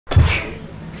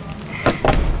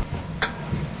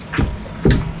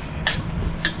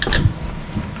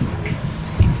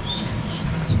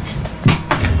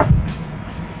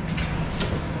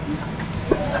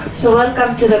So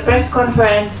welcome to the press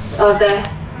conference of the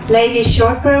ladies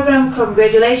short program.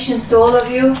 Congratulations to all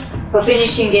of you for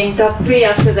finishing in top 3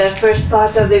 after the first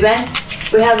part of the event.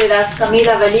 We have with us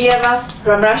Kamila Valieva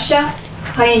from Russia,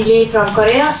 Lee from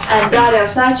Korea, and Darья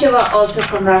Усачева also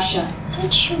from Russia.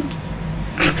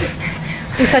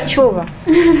 Усачева.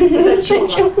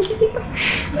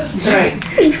 Sorry.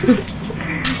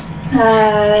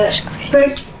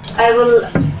 First, I will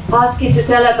ask you to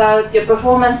tell about your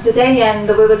performance today, and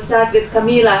we will start with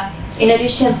Kamila. In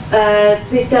addition,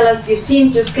 please tell us, you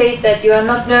seem to skate that you are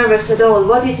not nervous at all.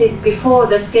 What is it before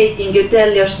the skating you tell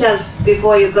yourself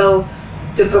before you go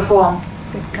to perform?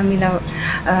 Камила,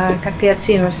 как ты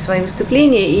оцениваешь свои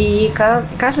выступления, и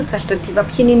кажется, что ты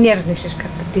вообще не нервничаешь,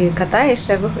 когда ты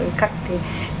катаешься, как ты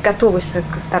готовишься,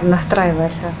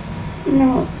 настраиваешься?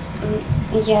 Ну,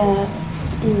 я...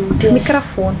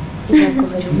 Микрофон. Я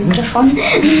говорю микрофон.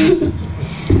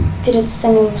 Перед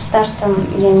самим стартом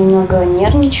я немного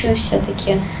нервничаю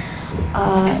все-таки.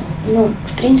 Ну,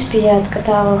 в принципе, я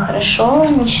откатала хорошо,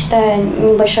 не считая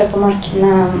небольшой помарки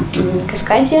на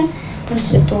каскаде.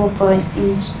 После топа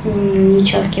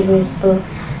нечеткий выезд был.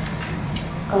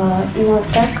 Но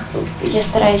так я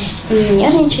стараюсь не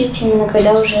нервничать, именно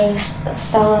когда уже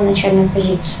встала в начальную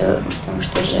позицию, потому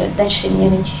что уже дальше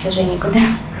нервничать уже никуда.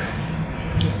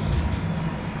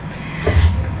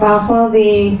 Well,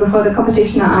 before the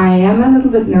competition, I am a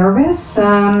little bit nervous.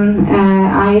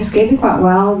 I skated quite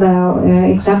well, though,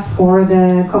 except for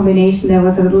the combination. There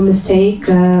was a little mistake.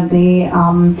 The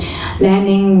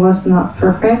landing was not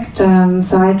perfect,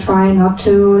 so I try not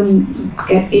to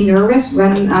be nervous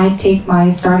when I take my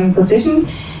starting position,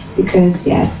 because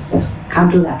just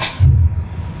can't do that.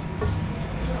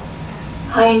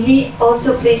 Lee,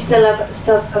 also please tell us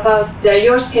about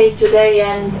your skate today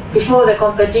and before the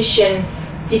competition.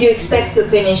 Did you expect to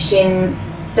finish in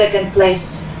second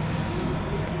place?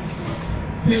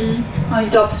 In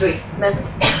top 3?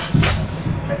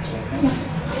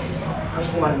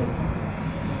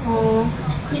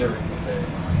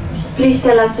 Please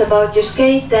tell us about your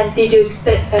skate and did you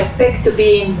expect to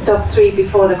be in top 3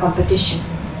 before the competition?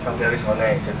 경기하기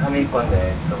전에 이제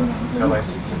 3위권에 들어갈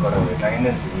수 있을 거라고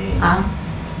예상했는지.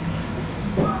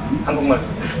 한국말로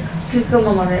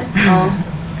그것만 말해?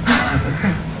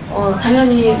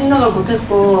 당연히 생각을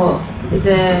못했고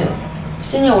이제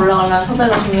신이 올라가려면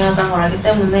퍼백가 중요하다는 걸 알기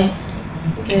때문에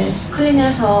이제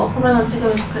클린해서 퍼백만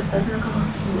찍으면 좋겠다 생각한 것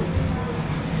같습니다.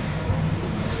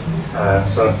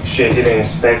 So she didn't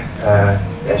expect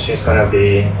that she's gonna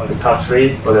be on the top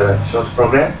 3 for the short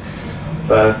program,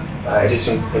 but it is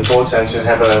important to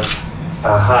have a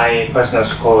high personal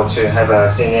score to have a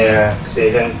senior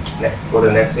season for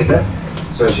the next season.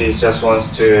 So she just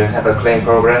wants to have a clean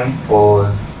program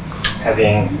for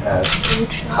having a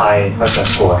high personal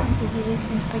score.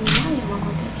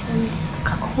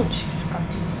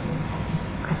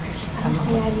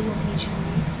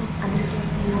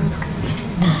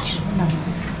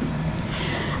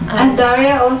 And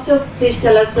Darья, also please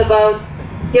tell us about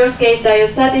your skate. Are you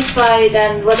satisfied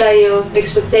and what are your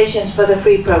expectations for the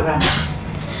free program?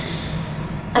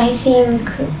 I think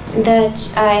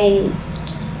that I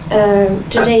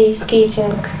today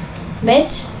skating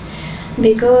bad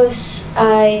because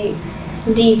I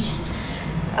did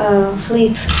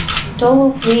flip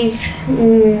top with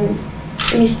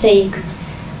mistake.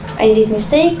 I did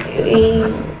mistake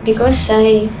because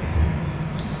I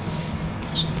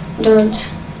don't.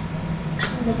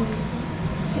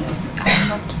 I'm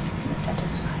not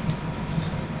satisfied.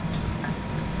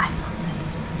 I'm not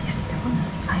satisfied.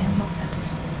 I am not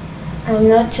satisfied. I'm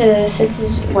not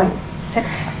satisfied.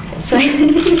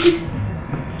 Satisfied.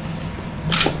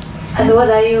 And what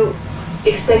are you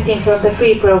expecting from the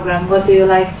free program? What do you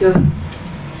like to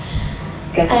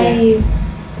get there? I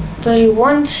really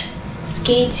want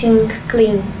skating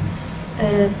clean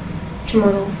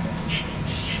tomorrow.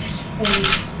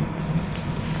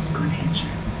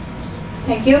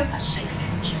 Thank you.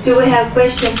 Do we have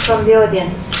questions from the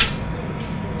audience?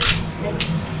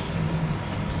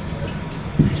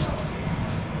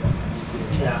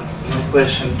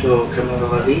 Question to Kamila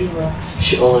Valieva.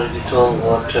 She already told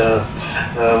what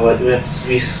this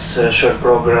short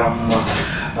program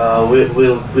will be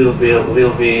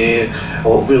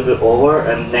over,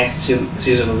 and next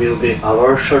season will be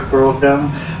our short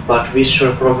program. But this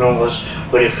short program was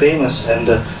very famous, and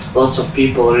lots of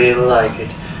people really like it.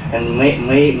 And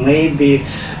maybe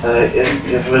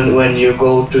when you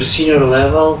go to senior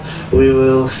level, we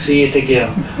will see it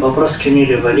again. Вопрос к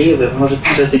Камиле Валиевой, может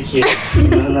все-таки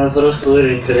на взрослый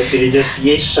уровень, когда перейдешь,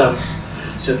 есть шанс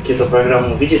все-таки эту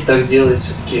программу увидеть, так делают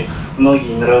все-таки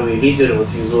многие мировые лидеры, вот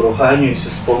Юзуру Ханю, если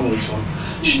вспомнить, он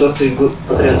 4-й год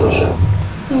подряд уже.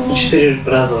 4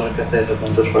 раза уже катает одну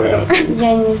и ту же программу.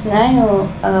 Я не знаю.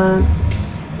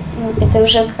 Это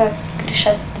уже как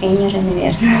решат тренеры,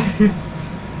 наверное.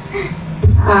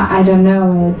 I don't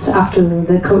know. It's up to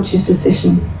the coach's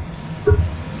decision.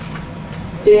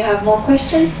 Do you have more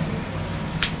questions?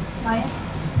 Maya?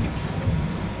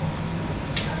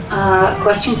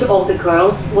 Question to all the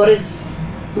girls. What is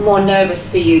more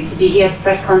nervous for you, to be here at the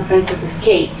press conference or to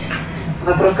skate?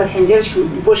 Вопрос ко всем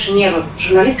девочкам. Больше нервов с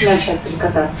журналистами общаться или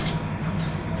кататься?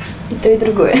 И то, и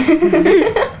другое.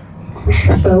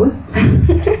 Both.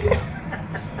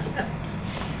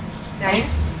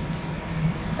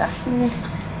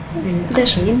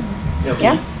 Даже им.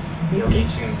 여기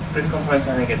지금 프레스 컨퍼런스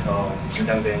하는 게 더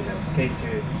긴장되는 점, 스케이트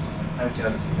하는 게가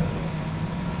더 긴장돼요.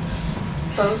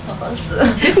 Both of us.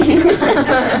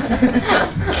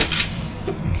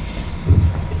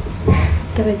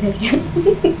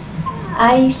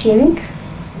 I think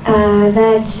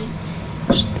that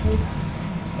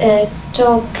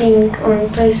talking on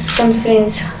press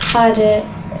conference harder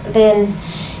than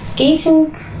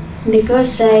skating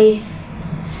because I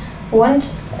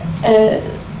want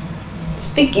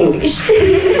speak English.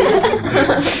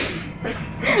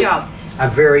 Good job. A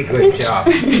very good job.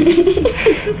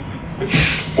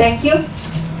 Thank you.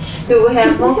 Do we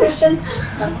have more questions?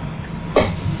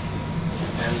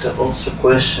 And also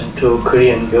question to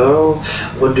Korean girl,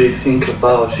 what do you think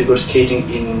about figure skating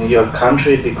in your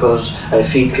country? Because I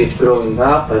think it growing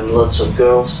up and lots of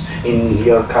girls in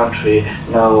your country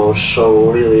now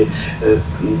show really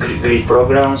great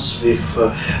programs with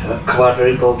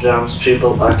quadruple jumps,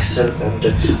 triple axel, and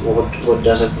what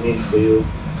does it mean for you?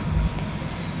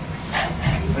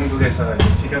 한국에서는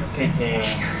피겨 스케이팅을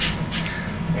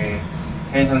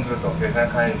해외 선수로서 어떻게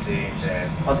생각하는지 이제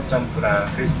쿼드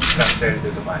점프랑 트리플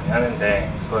악셀들도 많이 하는데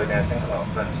그거에 대한 생각은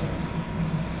어떤지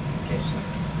얘기해 주세요.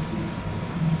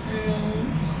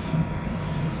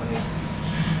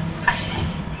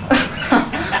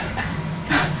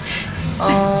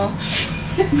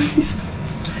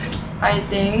 I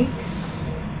think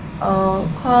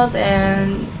quad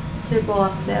and triple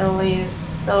axel is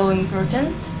so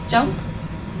important jump,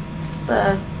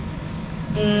 but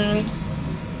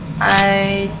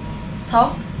I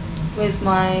talk with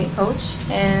my coach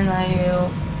and I will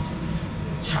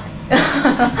try.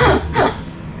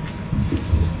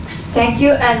 Thank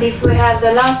you. And if we have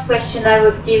the last question, I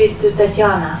would give it to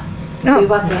Tatiana. No. We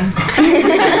want to ask.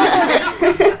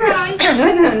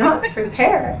 No, not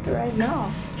prepared right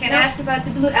now. Can I ask about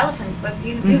the blue elephant? What are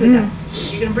you going to do with them?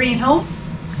 You're going to bring it home?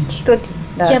 Что ты?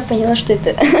 Я поняла, что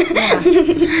это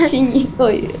синий.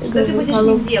 Ой, Что ты будешь с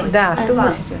ним делать? Да, что Ага.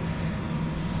 будешь делать?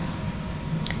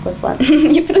 какой план?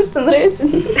 Мне просто нравится.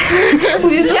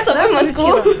 Увезу с собой в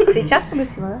Москву. Сейчас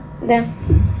получила, да? Да.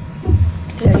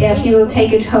 Yeah, she will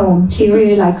take it home. She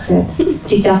really likes it.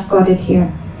 She just got it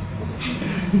here.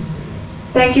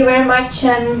 Thank you very much,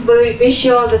 and we wish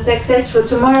you all the success for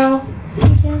tomorrow.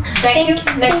 Thank you.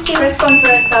 Next press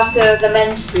conference after the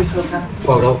men's free program.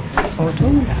 Photo.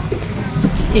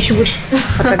 Еще будет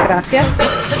фотография.